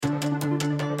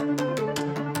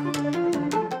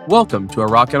Welcome to A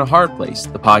Rock and a Hard Place,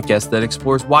 the podcast that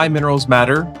explores why minerals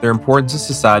matter, their importance to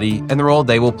society, and the role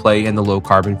they will play in the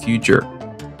low-carbon future.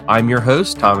 I'm your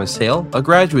host, Thomas Hale, a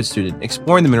graduate student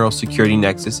exploring the mineral security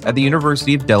nexus at the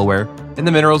University of Delaware in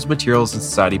the Minerals, Materials, and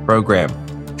Society program.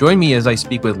 Join me as I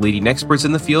speak with leading experts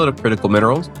in the field of critical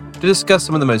minerals to discuss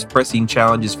some of the most pressing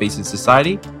challenges facing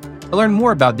society and learn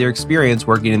more about their experience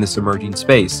working in this emerging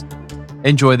space.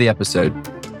 Enjoy the episode.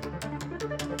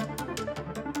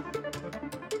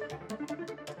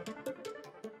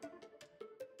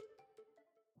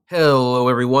 Hello,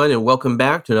 everyone, and welcome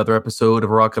back to another episode of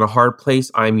A Rock and a Hard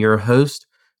Place. I'm your host,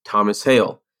 Thomas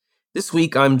Hale. This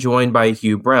week, I'm joined by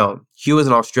Hugh Brown. Hugh is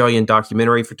an Australian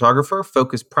documentary photographer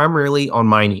focused primarily on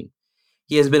mining.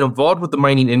 He has been involved with the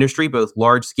mining industry, both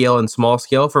large-scale and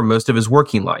small-scale, for most of his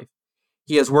working life.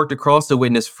 He has worked across to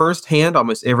witness firsthand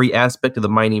almost every aspect of the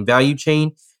mining value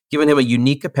chain, giving him a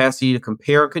unique capacity to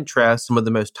compare and contrast some of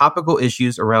the most topical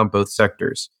issues around both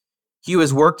sectors. Hugh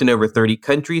has worked in over 30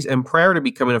 countries and prior to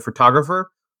becoming a photographer,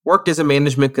 worked as a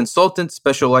management consultant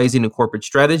specializing in corporate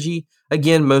strategy,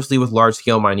 again, mostly with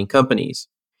large-scale mining companies.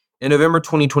 In November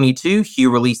 2022,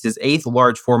 Hugh released his 8th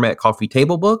large-format coffee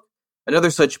table book.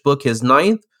 Another such book, his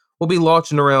 9th, will be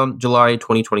launched in around July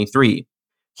 2023.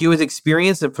 Hugh has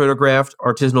experienced and photographed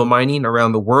artisanal mining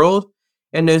around the world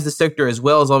and knows the sector as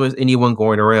well as almost anyone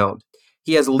going around.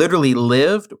 He has literally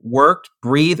lived, worked,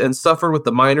 breathed, and suffered with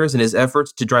the miners in his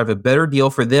efforts to drive a better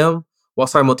deal for them while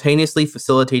simultaneously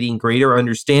facilitating greater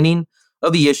understanding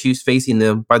of the issues facing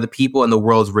them by the people in the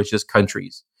world's richest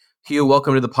countries. Hugh,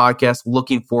 welcome to the podcast.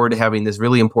 Looking forward to having this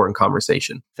really important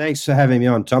conversation. Thanks for having me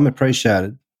on, Tom. Appreciate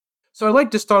it. So I'd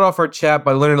like to start off our chat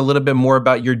by learning a little bit more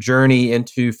about your journey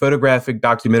into photographic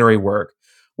documentary work.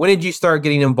 When did you start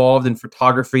getting involved in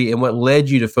photography and what led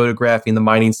you to photographing the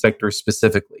mining sector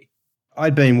specifically?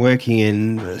 I'd been working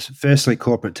in firstly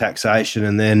corporate taxation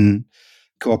and then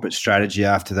corporate strategy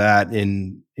after that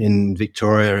in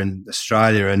Victoria and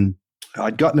Australia. And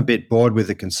I'd gotten a bit bored with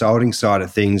the consulting side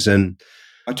of things. And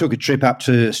I took a trip up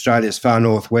to Australia's far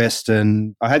northwest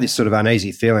and I had this sort of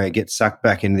uneasy feeling I'd get sucked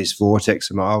back into this vortex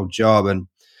of my old job. And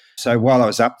so while I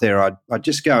was up there, I'd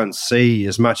just go and see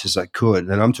as much as I could.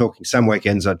 And I'm talking some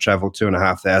weekends I'd travel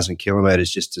 2,500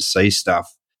 kilometres just to see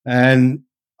stuff. And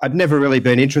I'd never really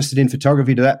been interested in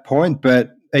photography to that point,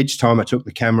 but each time I took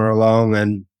the camera along,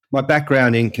 and my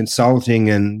background in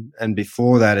consulting and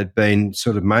before that had been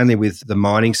sort of mainly with the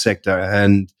mining sector.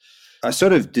 And I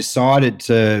sort of decided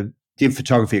to give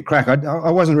photography a crack.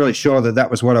 I wasn't really sure that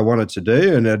was what I wanted to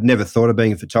do, and I'd never thought of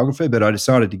being a photographer, but I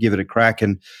decided to give it a crack.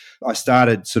 And I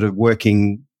started sort of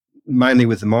working mainly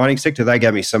with the mining sector. They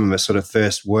gave me some of my sort of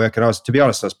first work. And to be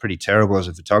honest, I was pretty terrible as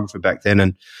a photographer back then.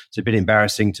 And it's a bit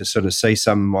embarrassing to sort of see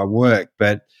some of my work,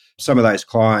 but some of those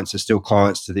clients are still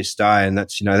clients to this day. And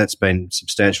that's been a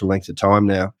substantial length of time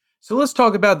now. So let's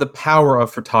talk about the power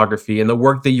of photography and the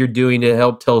work that you're doing to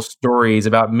help tell stories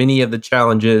about many of the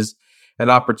challenges and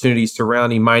opportunities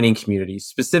surrounding mining communities,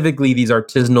 specifically these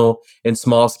artisanal and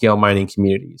small scale mining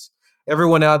communities.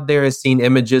 Everyone out there has seen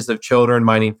images of children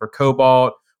mining for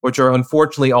cobalt, which are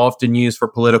unfortunately often used for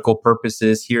political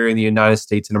purposes here in the United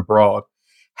States and abroad.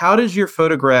 How does your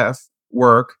photograph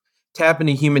work tap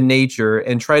into human nature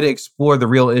and try to explore the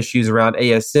real issues around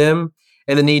ASM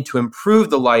and the need to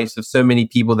improve the lives of so many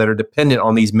people that are dependent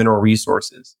on these mineral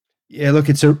resources? Yeah, look,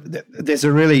 there's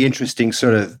a really interesting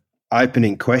sort of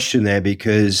opening question there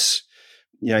because,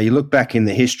 you look back in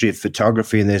the history of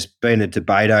photography and there's been a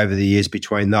debate over the years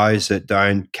between those that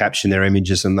don't caption their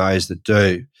images and those that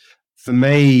do. For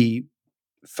me,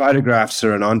 photographs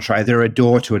are an entree. They're a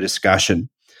door to a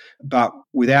discussion. But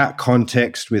without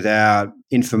context, without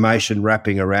information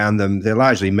wrapping around them, they're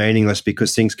largely meaningless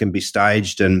because things can be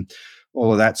staged and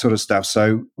all of that sort of stuff.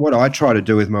 So what I try to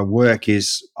do with my work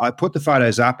is I put the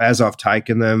photos up as I've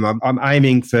taken them. I'm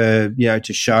aiming for,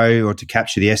 to show or to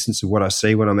capture the essence of what I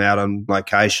see when I'm out on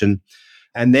location.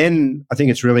 And then I think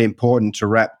it's really important to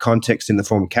wrap context in the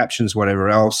form of captions, whatever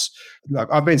else. Like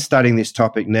I've been studying this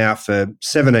topic now for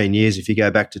 17 years, if you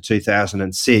go back to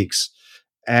 2006.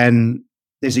 And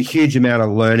there's a huge amount of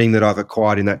learning that I've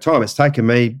acquired in that time. It's taken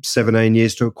me 17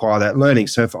 years to acquire that learning.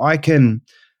 So if I can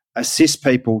assist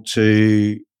people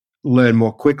to learn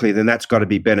more quickly, then that's got to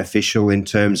be beneficial in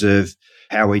terms of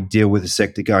how we deal with the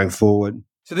sector going forward.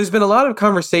 So there's been a lot of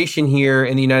conversation here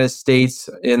in the United States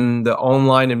in the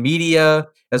online and media,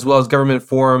 as well as government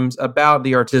forums about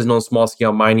the artisanal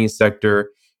small-scale mining sector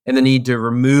and the need to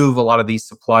remove a lot of these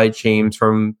supply chains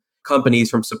from companies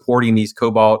from supporting these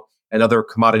cobalt and other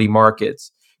commodity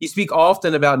markets. You speak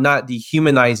often about not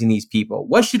dehumanizing these people.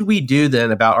 What should we do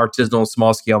then about artisanal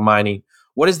small-scale mining?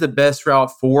 what is the best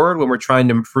route forward when we're trying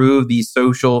to improve these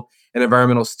social and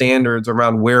environmental standards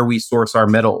around where we source our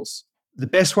metals? The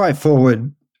best way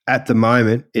forward at the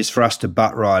moment is for us to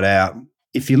butt right out.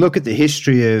 If you look at the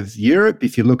history of Europe,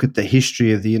 if you look at the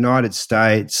history of the United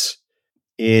States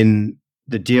in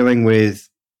the dealing with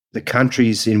the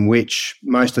countries in which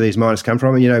most of these miners come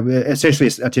from, essentially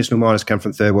artisanal miners come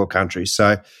from third world countries.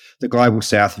 So the global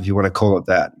south, if you want to call it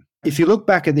that. If you look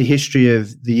back at the history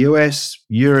of the US,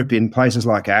 Europe, in places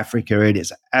like Africa, it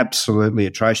is absolutely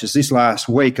atrocious. This last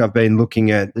week, I've been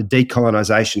looking at the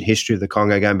decolonization history of the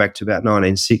Congo going back to about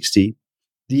 1960.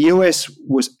 The US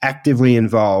was actively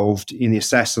involved in the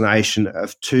assassination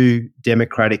of 2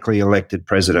 democratically elected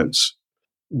presidents.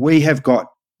 We have got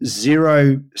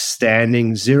zero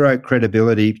standing, zero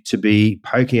credibility to be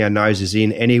poking our noses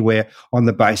in anywhere on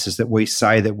the basis that we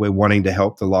say that we're wanting to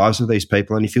help the lives of these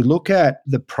people. And if you look at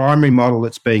the primary model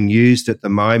that's being used at the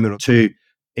moment to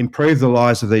improve the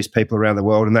lives of these people around the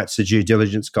world, and that's the due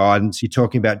diligence guidance. You're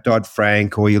talking about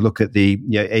Dodd-Frank, or you look at the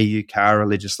EU CARA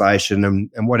legislation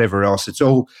and whatever else. It's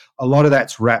all, a lot of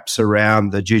that's wraps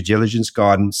around the due diligence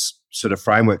guidance sort of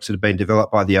frameworks that have been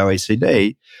developed by the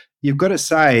OECD. You've got to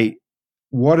say,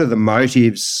 what are the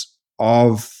motives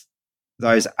of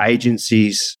those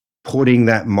agencies putting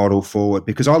that model forward?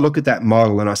 Because I look at that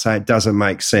model and I say it doesn't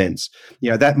make sense.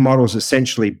 That model is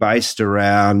essentially based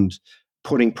around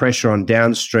putting pressure on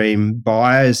downstream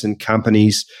buyers and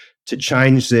companies to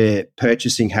change their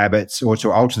purchasing habits or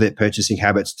to alter their purchasing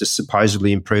habits to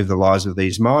supposedly improve the lives of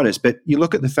these miners. But you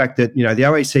look at the fact that, the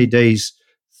OECD's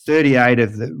 38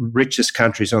 of the richest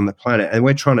countries on the planet, and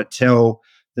we're trying to tell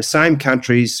the same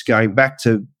countries going back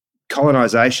to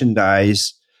colonization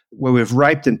days where we've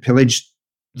raped and pillaged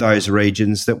those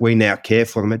regions that we now care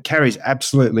for them. It carries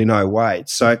absolutely no weight.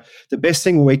 So the best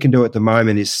thing we can do at the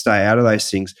moment is stay out of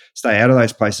those things, stay out of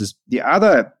those places. The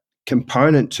other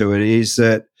component to it is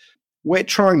that we're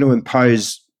trying to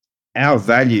impose our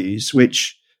values,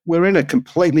 which we're in a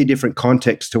completely different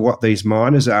context to what these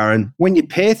miners are. And when you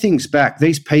pare things back,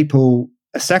 these people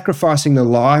are sacrificing the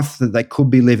life that they could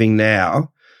be living now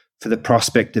for the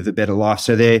prospect of a better life.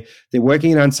 So they're working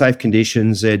in unsafe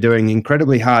conditions, they're doing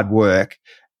incredibly hard work,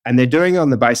 and they're doing it on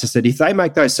the basis that if they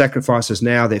make those sacrifices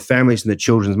now, their families and their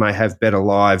children may have better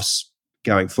lives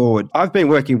going forward. I've been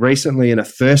working recently in a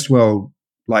first world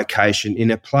location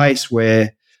in a place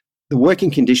where the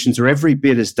working conditions are every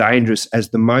bit as dangerous as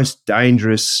the most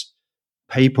dangerous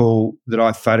people that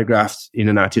I've photographed in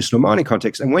an artisanal mining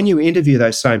context. And when you interview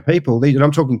those same people, and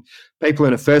I'm talking people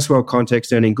in a first world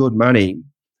context earning good money,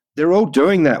 they're all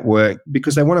doing that work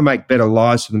because they want to make better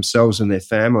lives for themselves and their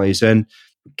families. And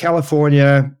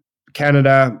California,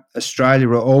 Canada, Australia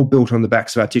are all built on the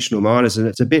backs of artisanal miners. And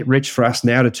it's a bit rich for us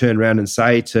now to turn around and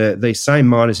say to these same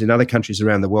miners in other countries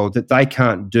around the world that they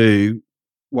can't do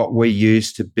what we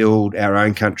use to build our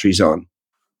own countries on.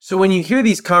 So when you hear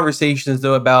these conversations,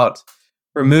 though, about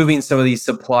removing some of these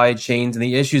supply chains and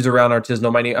the issues around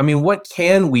artisanal mining, I mean, what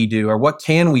can we do, or what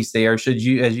can we say? Or should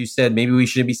you, as you said, maybe we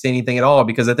shouldn't be saying anything at all?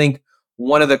 Because I think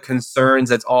one of the concerns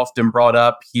that's often brought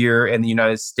up here in the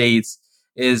United States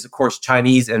is, of course,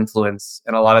 Chinese influence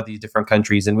in a lot of these different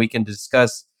countries. And we can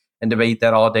discuss and debate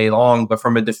that all day long. But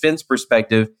from a defense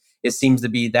perspective, it seems to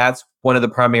be that's one of the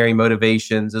primary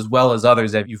motivations, as well as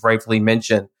others that you've rightfully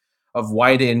mentioned, of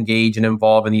why to engage and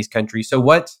involve in these countries. So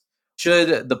what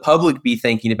should the public be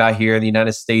thinking about here in the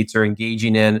United States, or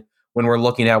engaging in when we're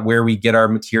looking at where we get our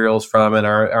materials from and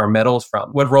our metals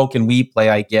from? What role can we play,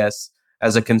 I guess,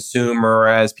 as a consumer, or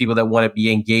as people that want to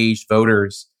be engaged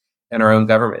voters in our own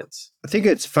governments? I think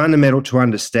it's fundamental to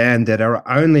understand that our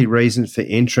only reason for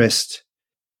interest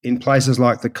in places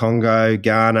like the Congo,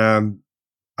 Ghana,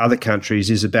 other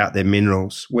countries is about their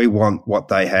minerals. We want what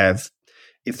they have.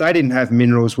 If they didn't have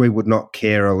minerals, we would not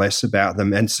care or less about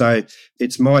them. And so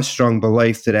it's my strong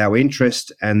belief that our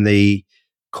interest and the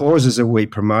causes that we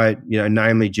promote,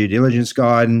 namely due diligence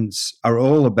guidance, are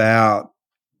all about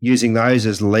using those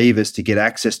as levers to get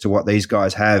access to what these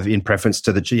guys have in preference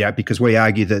to the because we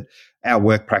argue that our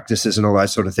work practices and all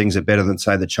those sort of things are better than,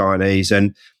 say, the Chinese.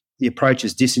 And the approach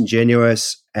is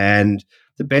disingenuous. And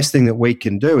the best thing that we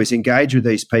can do is engage with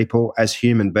these people as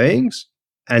human beings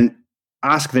and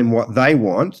ask them what they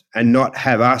want, and not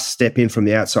have us step in from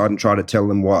the outside and try to tell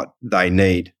them what they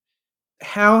need.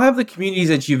 How have the communities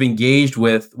that you've engaged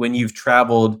with when you've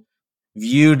traveled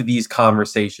viewed these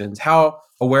conversations? How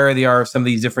aware they are of some of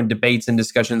these different debates and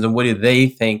discussions, and what do they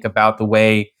think about the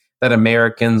way that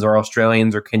Americans or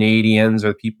Australians or Canadians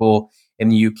or people in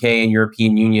the UK and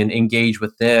European Union engage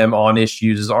with them on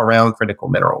issues around critical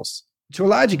minerals? To a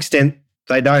large extent,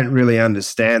 they don't really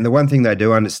understand. The one thing they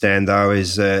do understand, though,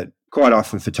 is that quite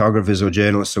often photographers or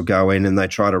journalists will go in and they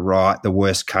try to write the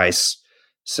worst case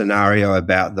scenario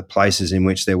about the places in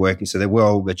which they're working. So they're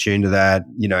well attuned to that.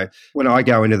 When I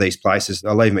go into these places,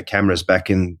 I leave my cameras back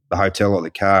in the hotel or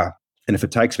the car. And if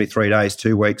it takes me 3 days,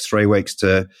 2 weeks, 3 weeks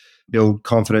to build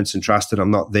confidence and trust that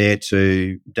I'm not there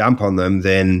to dump on them,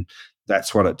 then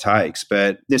that's what it takes.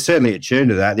 But they're certainly attuned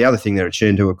to that. The other thing they're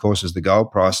attuned to, of course, is the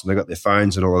gold price, and they've got their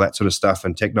phones and all of that sort of stuff.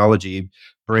 And technology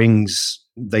brings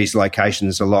these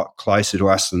locations a lot closer to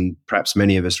us than perhaps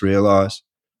many of us realise.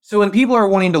 So when people are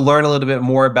wanting to learn a little bit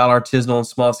more about artisanal and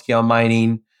small-scale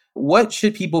mining, what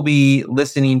should people be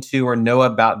listening to or know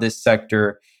about this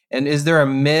sector? And is there a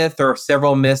myth or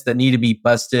several myths that need to be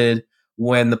busted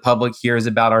when the public hears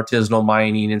about artisanal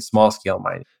mining and small-scale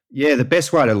mining? Yeah, the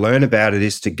best way to learn about it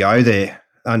is to go there.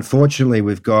 Unfortunately,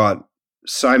 we've got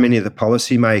so many of the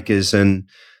policymakers and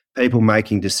people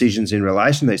making decisions in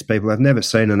relation to these people have never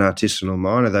seen an artisanal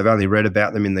miner. They've only read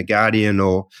about them in The Guardian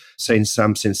or seen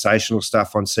some sensational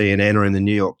stuff on CNN or in the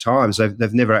New York Times.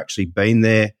 They've never actually been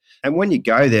there. And when you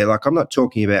go there, like I'm not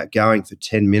talking about going for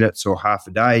 10 minutes or half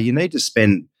a day. You need to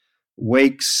spend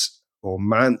weeks or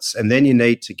months, and then you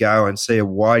need to go and see a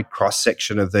wide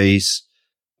cross-section of these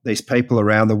people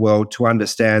around the world to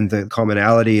understand the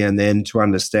commonality and then to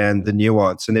understand the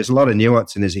nuance. And there's a lot of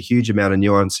nuance, and there's a huge amount of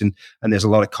nuance, and there's a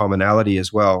lot of commonality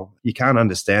as well. You can't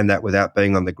understand that without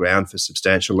being on the ground for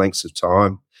substantial lengths of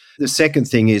time. The second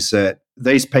thing is that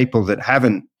these people that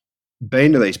haven't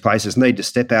been to these places need to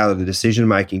step out of the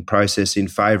decision-making process in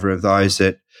favour of those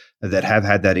that have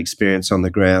had that experience on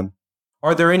the ground.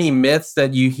 Are there any myths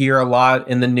that you hear a lot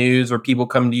in the news or people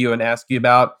come to you and ask you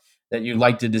about that you'd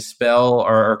like to dispel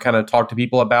or kind of talk to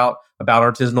people about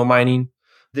artisanal mining?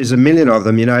 There's a million of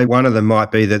them. One of them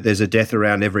might be that there's a death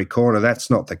around every corner.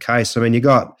 That's not the case. I mean, you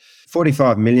got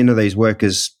 45 million of these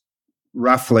workers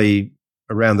roughly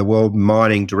around the world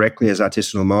mining directly as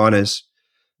artisanal miners.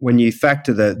 When you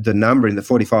factor the number in, the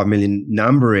 45 million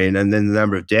number in, and then the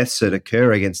number of deaths that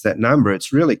occur against that number,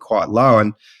 it's really quite low.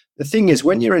 And the thing is,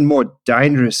 when you're in more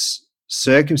dangerous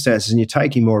circumstances and you're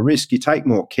taking more risk, you take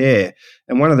more care.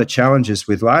 And one of the challenges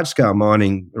with large-scale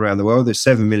mining around the world, there's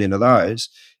 7 million of those,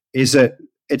 is that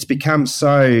it's become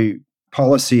so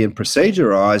policy and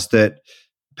procedurised that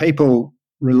people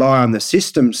rely on the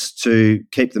systems to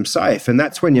keep them safe. And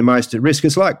that's when you're most at risk.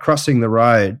 It's like crossing the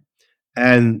road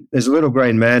and there's a little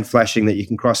green man flashing that you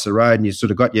can cross the road, and you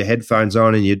sort of got your headphones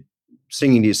on and you're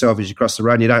singing to yourself as you cross the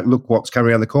road, and you don't look what's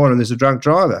coming around the corner and there's a drunk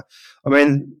driver. I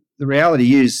mean, the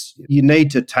reality is you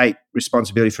need to take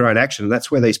responsibility for your own action, and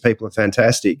that's where these people are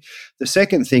fantastic. The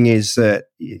second thing is that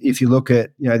if you look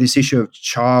at this issue of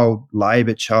child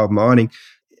labour, child mining,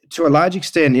 to a large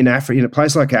extent in Africa, in a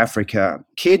place like Africa,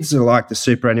 kids are like the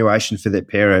superannuation for their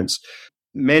parents.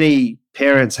 Many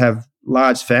parents have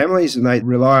large families and they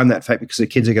rely on that fact because the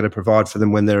kids are going to provide for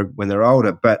them when they're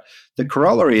older. But the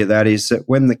corollary of that is that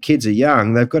when the kids are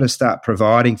young, they've got to start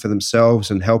providing for themselves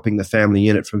and helping the family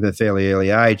unit from a fairly early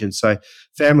age. And so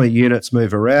family units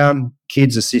move around,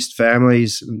 kids assist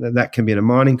families. That can be in a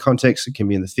mining context, it can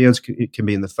be in the fields, it can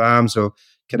be in the farms, or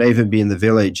can even be in the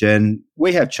village. And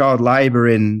we have child labour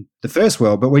in the first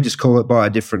world, but we just call it by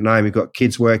a different name. We've got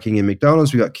kids working in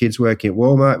McDonald's, we've got kids working at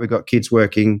Walmart, we've got kids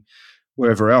working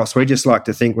wherever else. We just like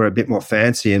to think we're a bit more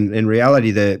fancy, and in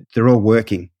reality, they're all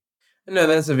working. No,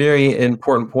 that's a very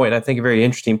important point. I think a very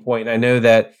interesting point. I know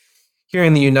that here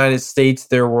in the United States,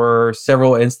 there were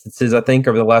several instances, I think,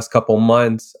 over the last couple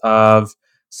months of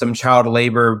some child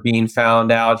labor being found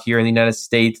out here in the United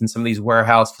States in some of these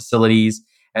warehouse facilities,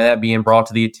 and that being brought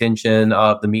to the attention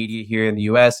of the media here in the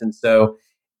U.S. And so,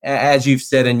 as you've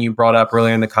said and you brought up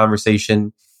earlier in the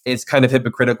conversation, it's kind of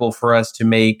hypocritical for us to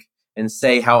make and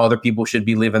say how other people should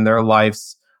be living their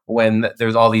lives when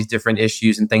there's all these different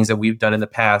issues and things that we've done in the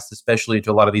past, especially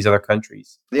to a lot of these other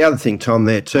countries. The other thing, Tom,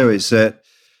 there too, is that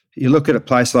you look at a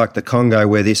place like the Congo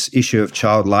where this issue of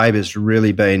child labour has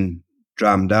really been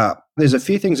drummed up. There's a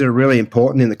few things that are really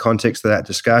important in the context of that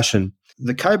discussion.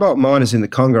 The cobalt miners in the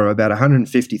Congo are about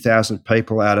 150,000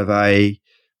 people out of a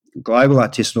global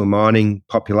artisanal mining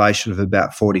population of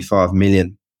about 45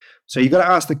 million. So you've got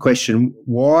to ask the question,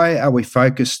 why are we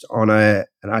focused on an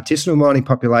artisanal mining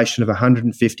population of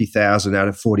 150,000 out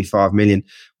of 45 million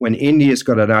when India's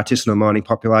got an artisanal mining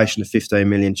population of 15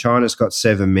 million, China's got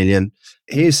 7 million?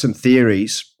 Here's some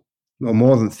theories, or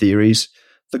more than theories.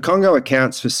 The Congo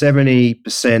accounts for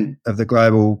 70% of the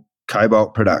global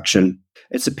cobalt production.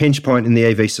 It's a pinch point in the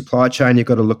EV supply chain. You've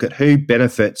got to look at who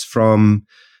benefits from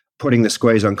putting the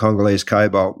squeeze on Congolese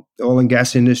cobalt. Oil and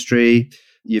gas industry,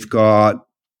 you've got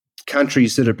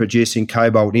countries that are producing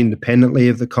cobalt independently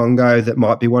of the Congo that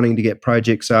might be wanting to get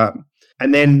projects up.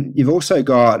 And then you've also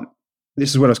got this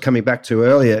is what I was coming back to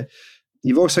earlier,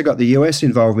 you've also got the US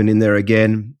involvement in there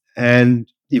again,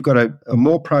 and you've got a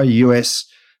more pro-US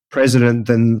president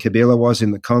than Kabila was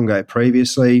in the Congo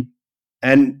previously.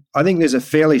 And I think there's a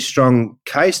fairly strong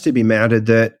case to be mounted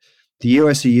that the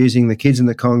US are using the kids in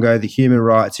the Congo, the human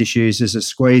rights issues, as a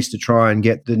squeeze to try and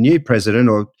get the new president,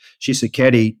 or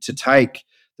Tshisekedi, to take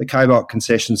the cobalt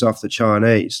concessions off the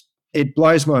Chinese. It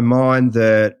blows my mind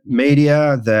that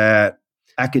media, that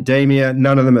academia,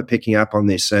 none of them are picking up on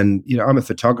this. And, I'm a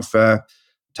photographer,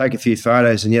 take a few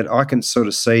photos, and yet I can sort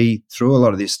of see through a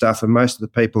lot of this stuff, and most of the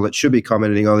people that should be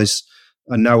commenting on this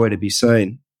are nowhere to be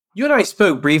seen. You and I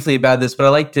spoke briefly about this, but I'd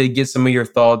like to get some of your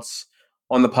thoughts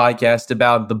on the podcast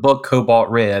about the book Cobalt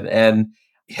Red and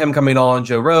him coming on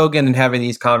Joe Rogan and having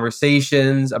these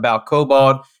conversations about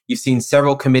cobalt. You've seen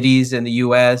several committees in the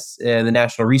U.S. and the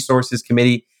National Resources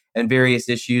Committee and various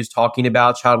issues talking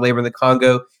about child labor in the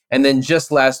Congo. And then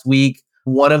just last week,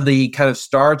 one of the kind of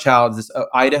star childs, this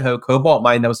Idaho cobalt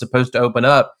mine that was supposed to open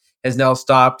up, has now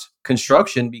stopped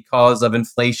construction because of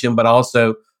inflation, but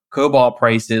also cobalt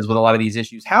prices with a lot of these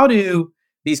issues. How do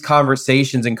these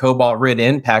conversations in Cobalt Red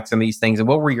impact some of these things? And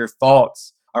what were your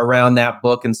thoughts around that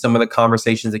book and some of the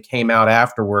conversations that came out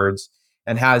afterwards?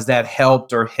 And how has that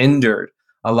helped or hindered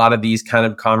a lot of these kind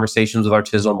of conversations with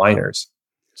artisanal miners?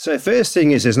 So first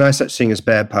thing is there's no such thing as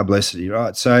bad publicity,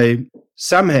 right? So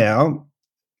somehow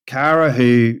Kara,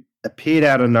 who appeared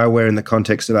out of nowhere in the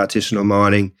context of artisanal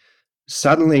mining,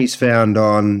 suddenly is found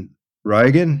on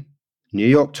Rogan, New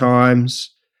York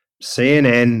Times,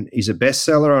 CNN. He's a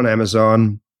bestseller on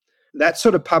Amazon. That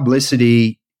sort of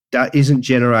publicity isn't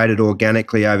generated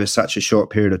organically over such a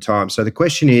short period of time. So the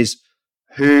question is,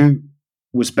 who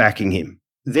was backing him?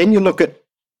 Then you look at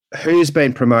who's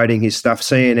been promoting his stuff,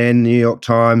 CNN, New York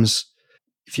Times.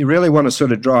 If you really want to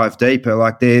sort of drive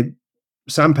deeper,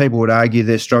 some people would argue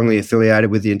they're strongly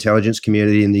affiliated with the intelligence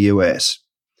community in the US.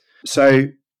 So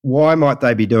why might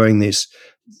they be doing this?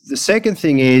 The second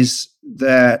thing is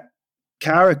that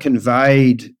Kara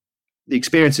conveyed the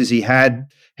experiences he had.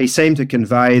 He seemed to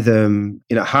convey them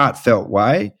in a heartfelt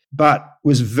way, but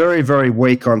was very, very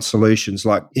weak on solutions.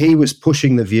 Like, he was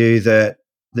pushing the view that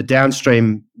the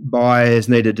downstream buyers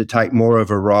needed to take more of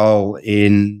a role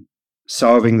in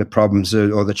solving the problems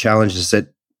or the challenges that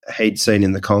he'd seen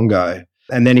in the Congo.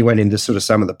 And then he went into sort of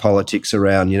some of the politics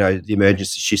around, the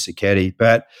emergence of Tshisekedi.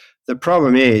 But the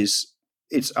problem is,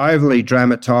 it's overly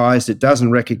dramatized. It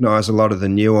doesn't recognize a lot of the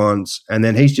nuance. And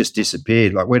then he's just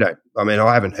disappeared. I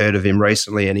haven't heard of him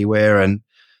recently anywhere. And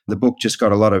the book just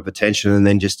got a lot of attention and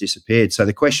then just disappeared. So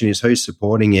the question is, who's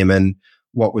supporting him and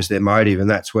what was their motive? And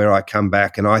that's where I come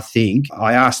back. And I think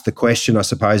I asked the question, I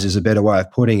suppose is a better way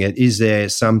of putting it, is there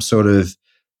some sort of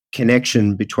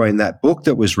connection between that book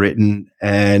that was written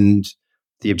and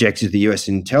the objectives of the US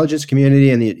intelligence community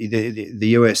and the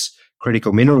US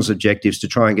critical minerals objectives to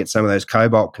try and get some of those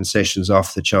cobalt concessions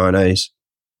off the Chinese?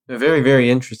 Very, very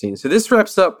interesting. So this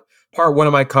wraps up part one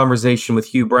of my conversation with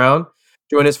Hugh Brown.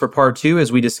 Join us for part two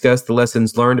as we discuss the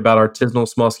lessons learned about artisanal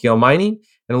small-scale mining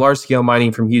and large-scale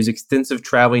mining from Hugh's extensive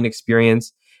traveling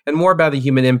experience, and more about the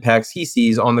human impacts he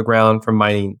sees on the ground from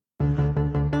mining.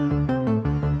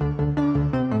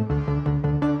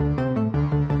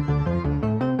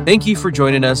 Thank you for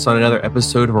joining us on another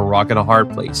episode of A Rock and a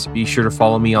Hard Place. Be sure to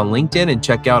follow me on LinkedIn and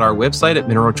check out our website at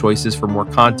Mineral Choices for more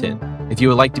content. If you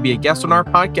would like to be a guest on our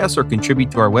podcast or contribute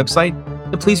to our website,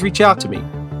 then please reach out to me.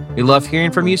 We love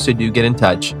hearing from you, so do get in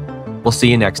touch. We'll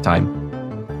see you next time.